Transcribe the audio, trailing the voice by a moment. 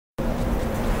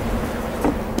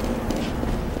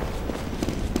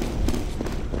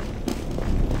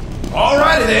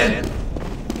Alrighty then.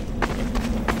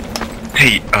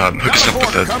 Hey, hook us up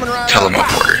with a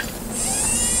teleporter.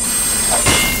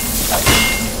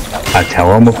 A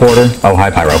teleporter? Oh, hi,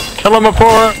 Pyro.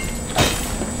 Teleporter!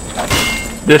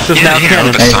 This is now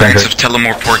canon. The science of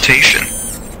teleportation.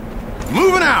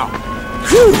 Moving out.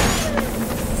 Whew.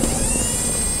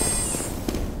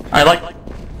 I like I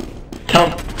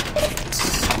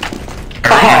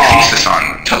wrote my thesis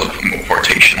on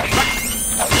teleportation.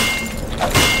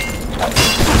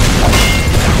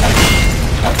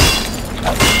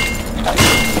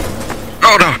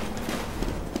 Oh no!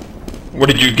 What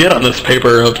did you get on this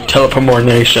paper of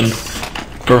teleportation?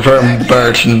 Perverm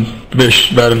Bart and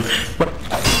Bish Baden.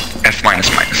 F minus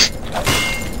minus.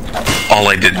 All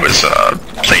I did was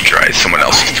plagiarize someone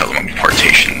else's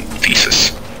teleportation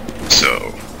thesis.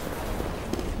 So,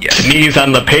 yes. Sneeze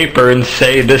on the paper and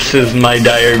say, "This is my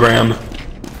diagram."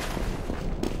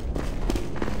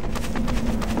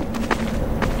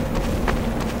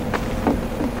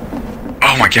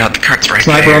 Oh my god, the cart's right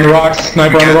Sniper there. on the rocks,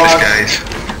 sniper on the rocks. Guys.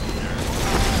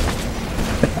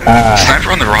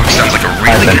 Sniper on the rocks sounds like a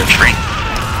really good drink.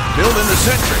 Building the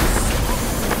sentry.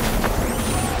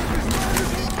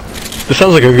 This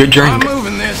sounds like a good drink. I'm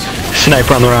moving this.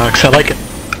 Sniper on the rocks. I like it.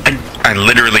 I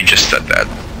literally just said that.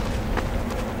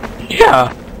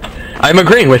 Yeah, I'm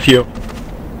agreeing with you.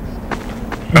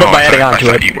 But by adding on to I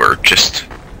it. thought you were just...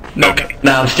 No, okay.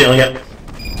 now I'm stealing it.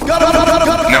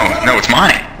 No, it's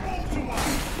mine.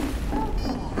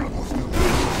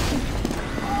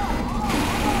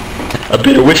 A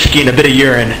bit of whiskey and a bit of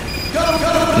urine.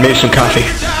 Maybe some coffee.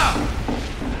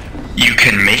 You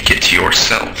can make it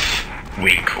yourself.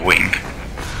 Wink, wink.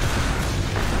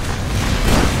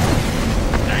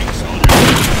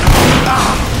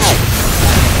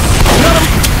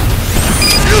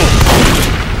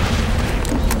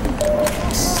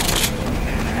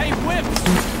 Hey, whip.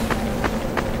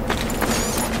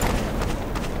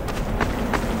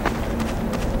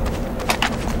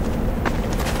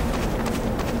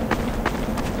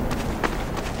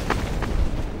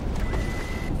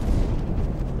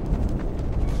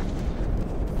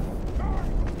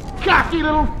 Cocky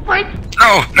little freak!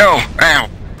 No, ow.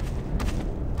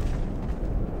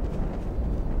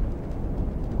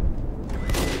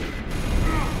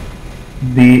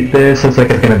 This looks like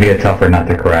it's gonna be a tougher nut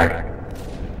to crack.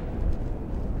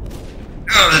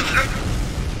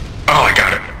 Oh, I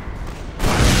got it.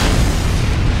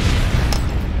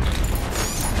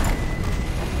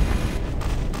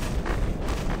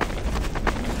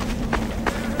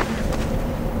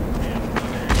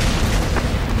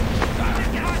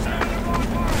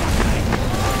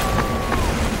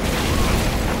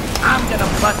 I'm gonna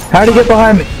bust. How'd he get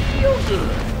behind me?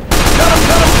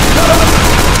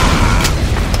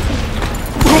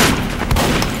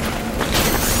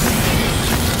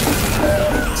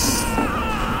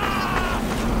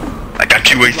 I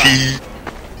got you, AC.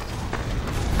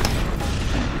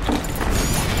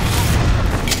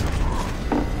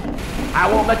 I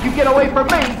won't let you get away from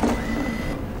me!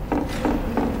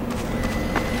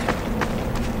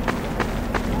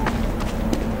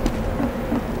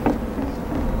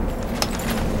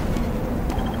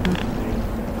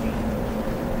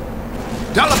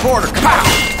 Teleporter, pow!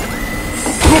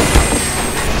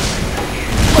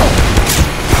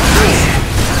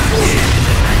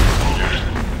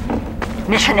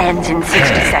 Mission ends in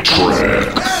 60 seconds.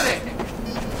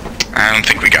 I don't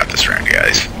think we got this round,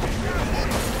 guys.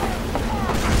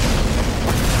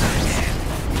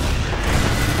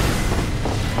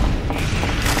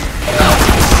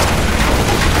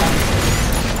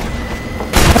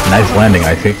 Nice landing,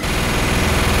 I see.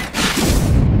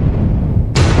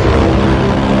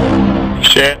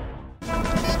 Shit.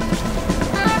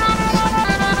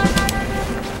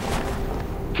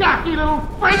 Cocky little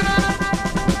freak!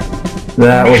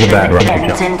 That was a Mission bad run.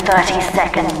 ends in 30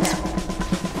 seconds.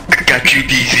 I got you,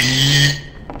 DZ.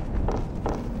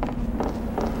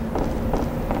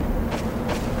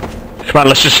 Come on,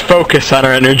 let's just focus on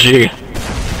our energy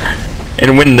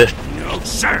and win this. No,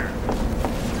 sir.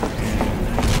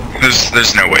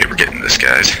 There's no way we're getting this,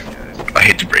 guys. I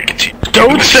hate to break it to you.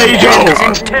 Don't say no!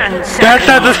 Ends in 10 seconds. That's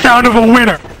not the sound of a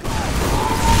winner!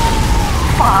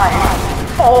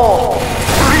 5, 4, 3,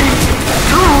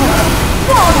 2,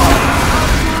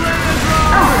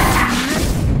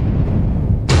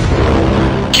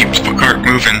 1. Keep the cart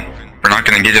moving. We're not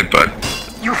gonna get it, but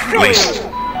You at failed. least...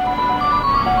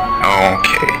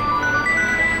 Okay.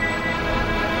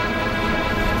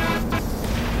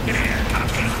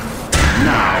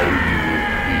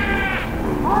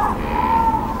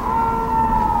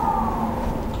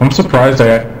 I'm surprised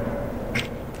I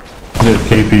did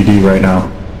KPD right now.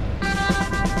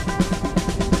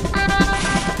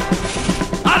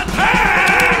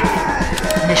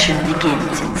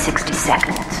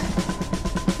 seconds.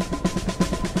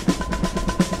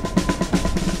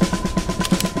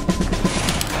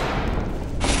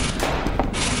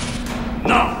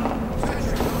 No.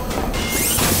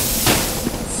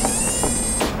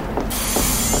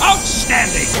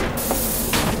 Outstanding.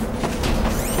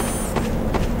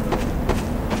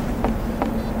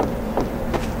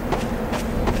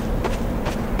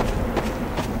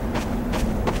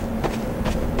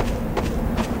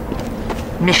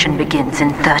 Mission begins in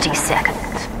 30 seconds.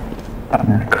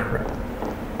 Ah, crap.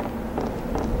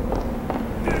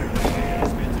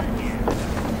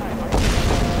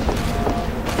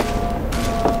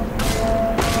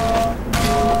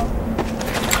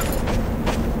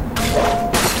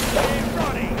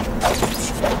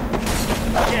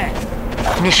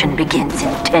 Mission begins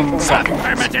in 10 seconds.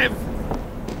 Affirmative.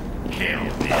 Kill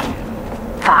them.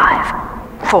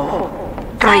 5,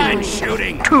 4, 3, And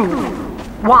shooting. 2,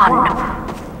 1.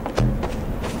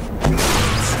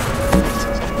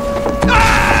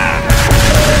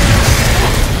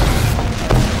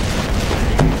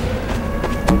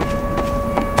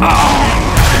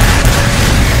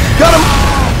 Got him.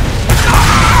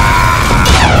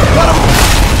 Got him.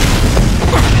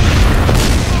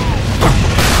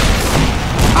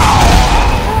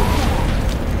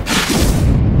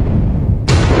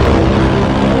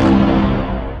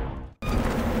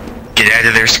 Get out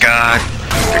of there, Scott.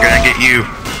 They're gonna get you.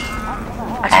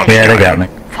 Yeah, they got me.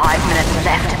 5 minutes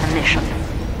left in the mission.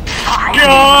 5 minutes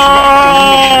left in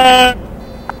the mission.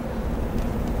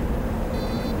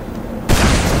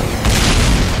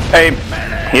 Hey,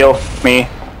 heal me.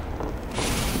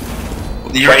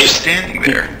 You're just standing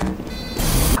there.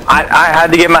 I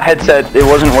had to get my headset. It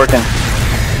wasn't working.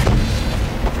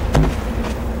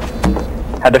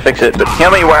 Had to fix it, but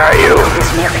heal me. Where are you?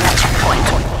 Is nearing a checkpoint.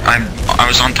 I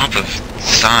was on top of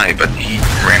Sai, but he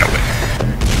ran away.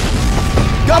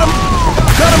 Got him.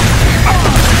 Got him.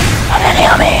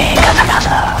 Heal me.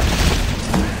 Casa.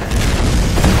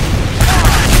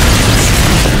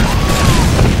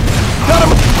 Got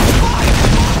him.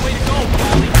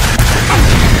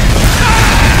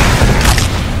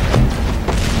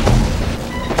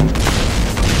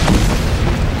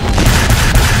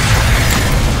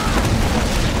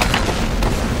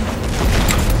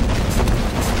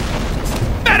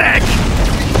 Medic.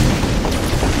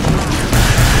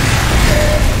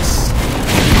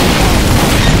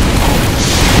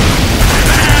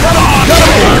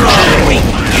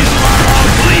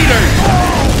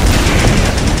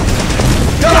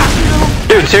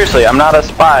 Dude, seriously, I'm not a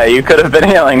spy. You could have been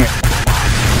healing.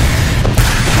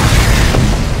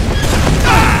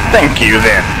 Thank you,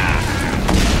 then.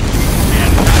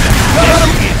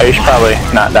 Oh, you should probably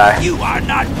not die. You are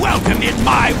not welcome in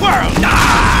my world.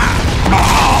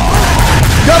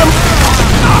 Got him.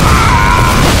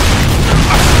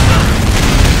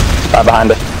 Spy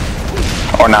behind us.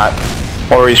 Or not.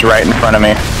 Or he's right in front of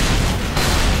me.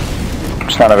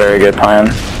 It's not a very good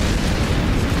plan.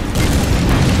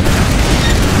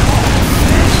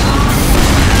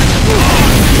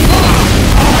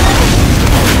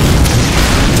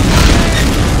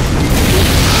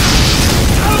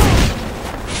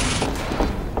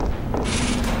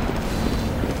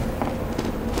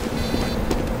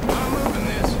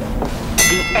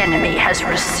 The enemy has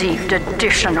received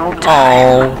additional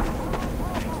time.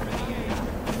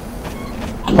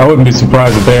 I wouldn't be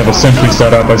surprised if they have a sentry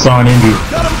set up. I saw an injury.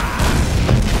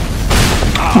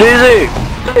 Daisy!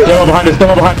 Demo behind us,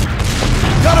 demo behind us.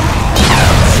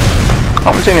 I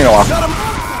haven't seen you in a while.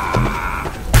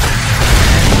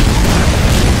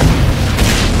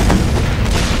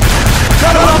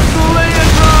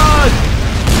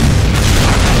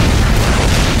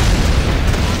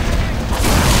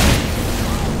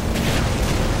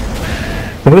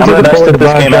 I'm the best at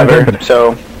this game ever,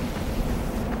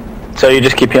 so you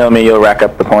just keep healing me, you'll rack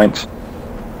up the points.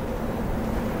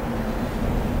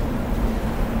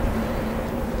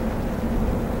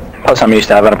 Plus I'm used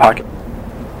to having a pocket.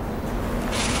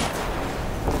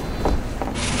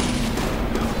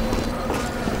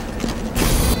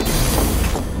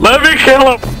 Let me kill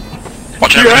him!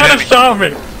 Watch out You for the had to enemy. stop me!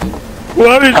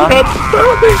 Why did you have to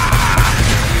stop me?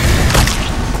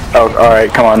 Oh,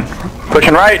 alright, come on.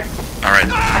 Pushing right! Alright.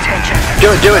 Do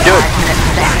it, do it, do it!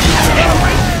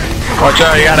 Watch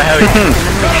out, you got a heavy.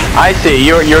 I see,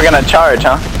 you were gonna charge,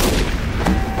 huh?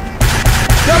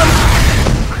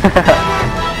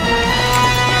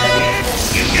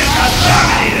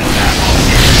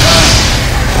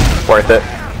 Worth it.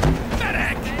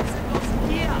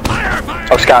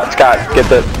 Oh, Scott, get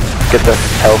the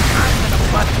help.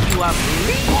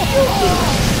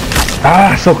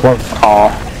 Ah, so close. Aw.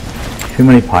 Too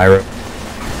many pirates.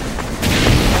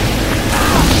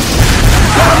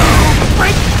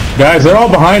 Guys, they're all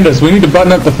behind us. We need to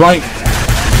button up the flank.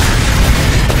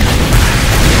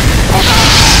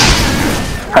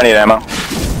 I need ammo.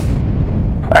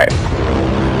 Alright.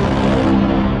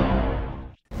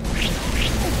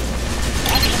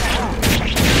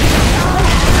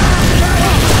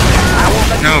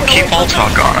 No, keep all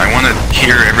talk on. I want to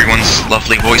hear everyone's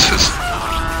lovely voices.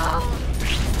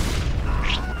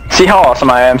 See how awesome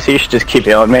I am? So you should just keep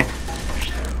healing me.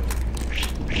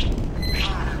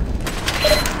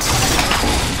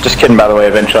 Just kidding, by the way,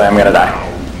 eventually I'm gonna die.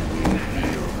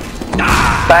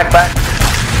 Back, back.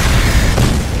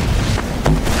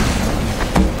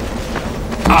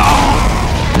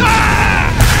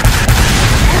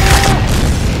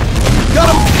 Got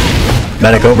him!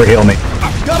 Medic, overheal me.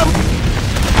 Got him!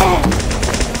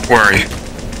 Where are you?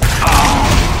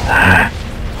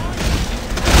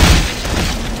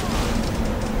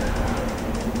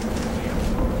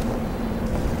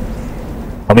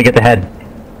 Let me get the head.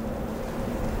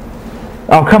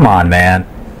 Oh, come on, man.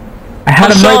 I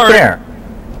had I'm him right sorry. there.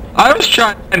 I was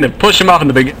trying to push him off in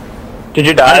the beginning. Did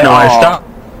you die? I didn't know I Oh, stopped.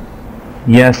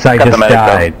 Yes, I Got the just medic, though.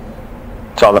 died.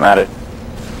 That's all that mattered.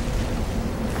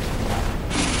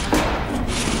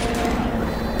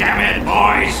 Damn it,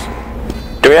 boys!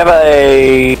 Do we have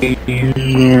a...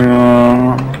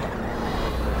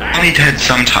 I need head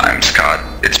sometimes, Scott.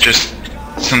 It's just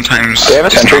sometimes Do you have a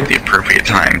it's sentry? not the appropriate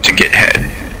time to get head.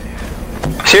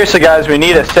 Seriously, guys, we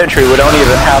need a sentry. We don't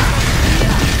even have...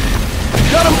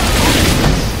 Got him!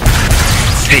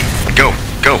 Hey, go,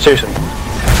 go. Seriously.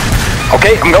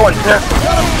 Okay, I'm going.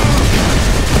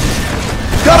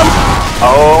 Got him!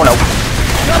 Oh, no.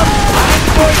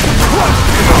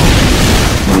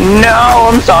 No,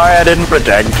 I'm sorry, I didn't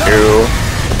protect you.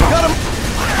 Got him!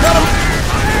 Got him!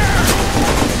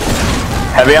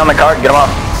 Heavy on the cart, get him off.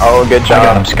 Oh, good got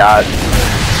job, him. Scott.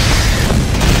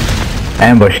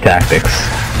 Ambush tactics.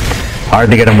 Hard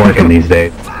to get them working these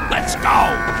days. Let's go!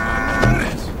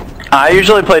 I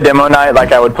usually play demo night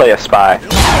like I would play a spy.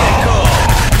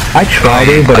 I try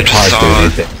to, but I it's just hard to saw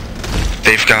these days.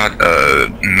 they've got a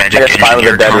medic Like a spy with a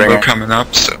engineer dead combo ringer. coming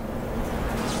up, so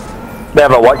They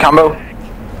have a what combo?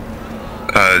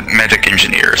 medic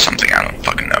engineer or something, I don't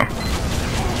fucking know.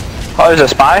 Oh, there's a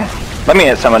spy? Let me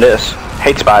hit some of this.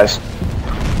 Hate spies.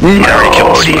 I already killed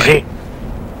No, somebody. easy.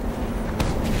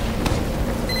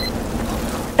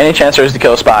 Any chance there is to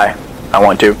kill a spy, I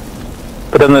want to.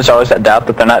 But then there's always that doubt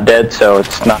that they're not dead, so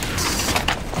it's not.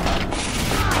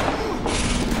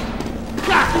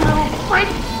 Cocky little freak!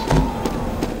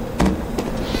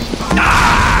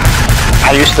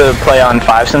 I used to play on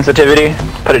 5 sensitivity,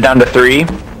 put it down to 3,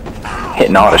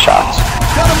 hitting all the shots.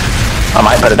 I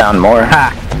might put it down more.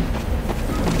 Ha!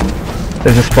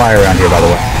 There's a spy around here, by the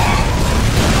way.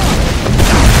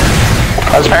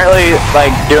 I was apparently,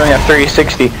 like, doing a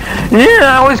 360. Yeah,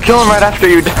 I always kill him right after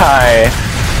you die.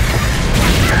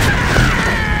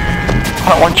 I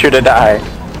don't want you to die.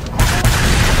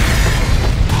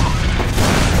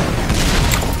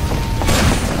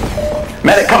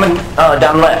 Medic coming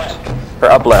down left. Or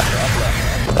up left.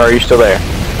 Or are you still there?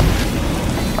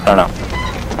 I don't know.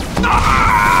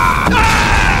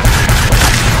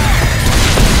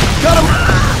 Got him!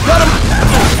 Got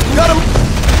him! Got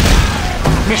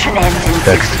him! Mission ends in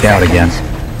That's 60 scout again.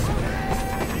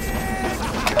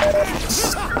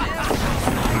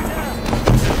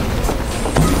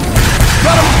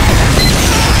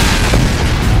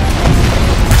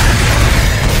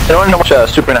 Anyone know watch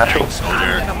Supernatural?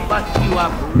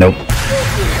 Nope.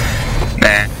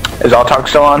 Nah, Is All Talk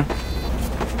still on?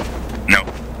 no.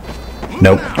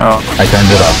 Nope. Oh. I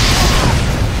turned it off.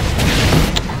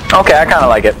 Okay, I kinda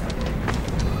like it.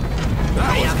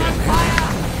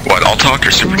 What, I'll talk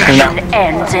or Supernatural? Mission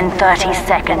ends in 30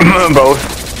 seconds.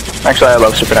 Both. Actually, I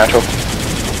love Supernatural.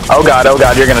 Oh god,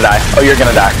 you're gonna die. Oh, you're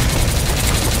gonna die.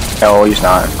 No, he's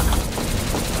not.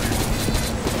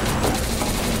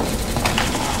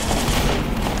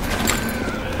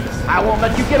 I won't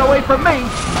let you get away from me!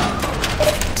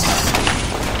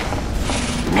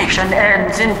 Mission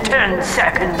ends in 10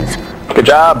 seconds. Good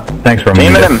job. Thanks for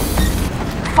Teaming him.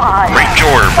 5, Great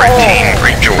job, red team,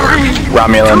 great job.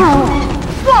 Romulan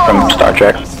from Star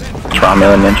Trek. It's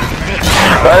Romulan Ninja.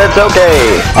 But it's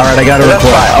okay. Alright, I got a That's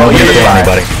request. fine. Oh, Don't you're kill fine.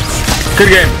 anybody. Good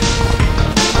game.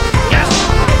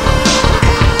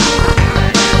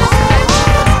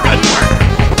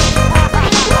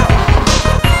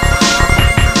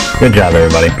 Good job,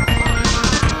 everybody.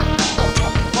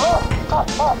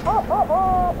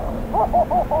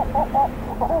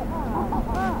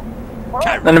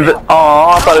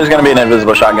 Oh, I thought it was gonna be an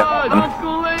invisible shotgun.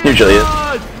 Uncle Usually is.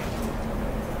 Leandros!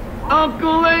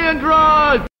 Uncle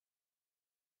Leandros!